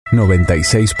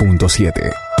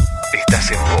96.7.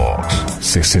 Estás en Vox.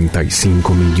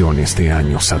 65 millones de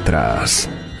años atrás,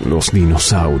 los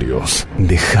dinosaurios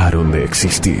dejaron de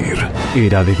existir.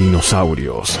 Era de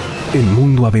dinosaurios. En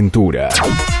Mundo Aventura.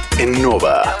 En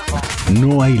Nova.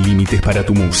 No hay límites para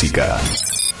tu música.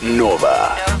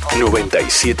 Nova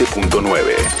 97.9.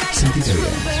 Sentite bien.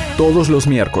 Todos los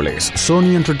miércoles,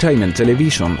 Sony Entertainment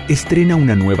Television estrena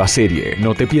una nueva serie.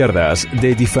 No te pierdas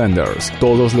The Defenders.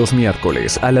 Todos los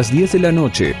miércoles a las 10 de la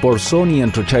noche por Sony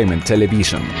Entertainment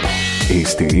Television.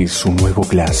 Este es su nuevo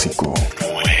clásico.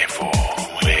 Nuevo.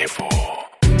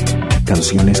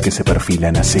 Canciones que se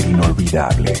perfilan a ser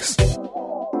inolvidables.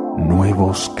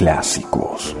 Nuevos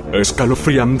clásicos.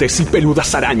 Escalofriantes y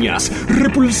peludas arañas,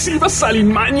 repulsivas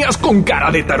alimañas con cara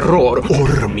de terror,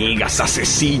 hormigas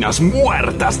asesinas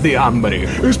muertas de hambre,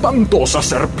 espantosas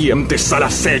serpientes al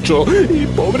acecho y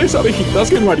pobres abejitas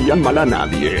que no harían mal a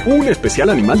nadie. Un especial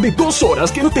animal de 2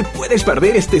 horas que no te puedes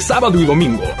perder este sábado y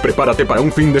domingo. Prepárate para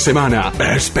un fin de semana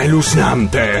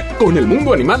espeluznante con el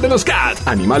mundo animal de los cats,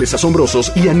 animales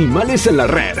asombrosos y animales en la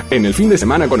red. En el fin de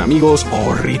semana con amigos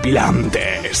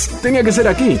horripilantes. Tenía que ser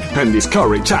aquí, en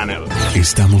Discovery Channel.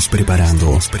 Estamos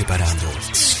preparando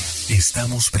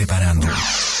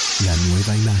la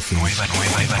nueva imagen.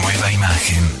 Nueva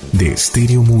imagen de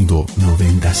Estéreo Mundo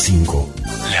 95.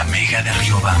 La Mega de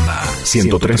Riobamba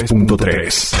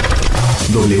 103.3.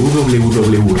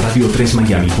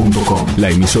 www.radio3miami.com. La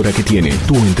emisora que tiene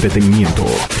tu entretenimiento.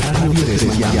 Radio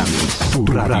 3 Miami, tu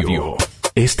radio.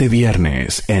 Este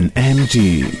viernes en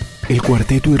MG, el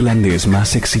cuarteto irlandés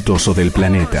más exitoso del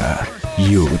planeta,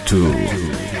 U2.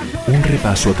 Un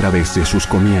repaso a través de sus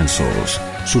comienzos,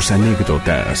 sus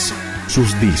anécdotas,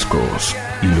 sus discos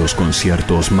y los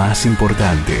conciertos más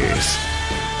importantes.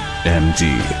 MG,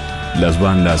 las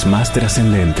bandas más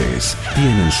trascendentes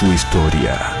tienen su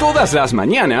historia. Todas las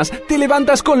mañanas te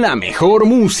levantas con la mejor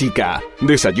música,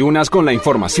 desayunas con la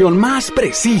información más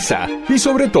precisa y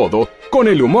sobre todo con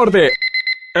el humor de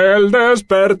El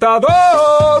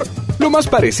Despertador. Lo más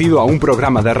parecido a un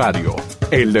programa de radio.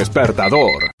 El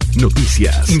Despertador.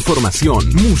 Noticias, información,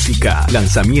 música,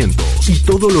 lanzamientos y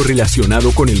todo lo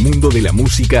relacionado con el mundo de la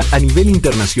música a nivel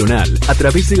internacional a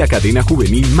través de la cadena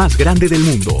juvenil más grande del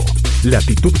mundo.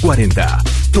 Latitud 40.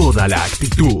 Toda la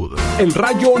actitud. El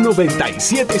Rayo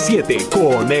 97.7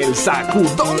 con el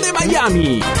Sacudón de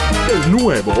Miami. El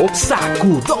nuevo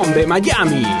Sacudón de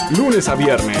Miami. Lunes a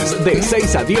viernes de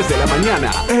 6 a 10 de la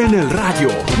mañana en el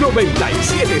Rayo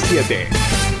 97.7.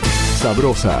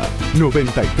 Sabrosa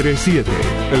 93.7,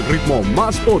 el ritmo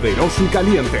más poderoso y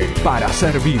caliente para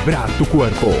hacer vibrar tu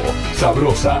cuerpo.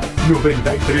 Sabrosa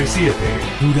 93.7.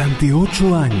 Durante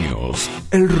 8 años,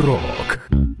 el rock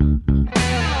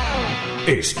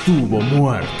estuvo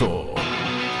muerto.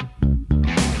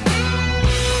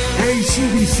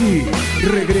 AC/DC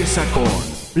regresa con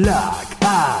Black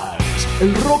Eyes,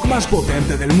 el rock más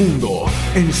potente del mundo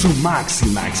en su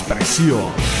máxima expresión.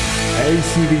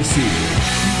 AC/DC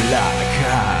Black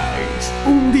Eyes,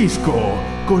 un disco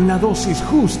con la dosis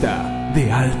justa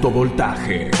de alto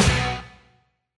voltaje.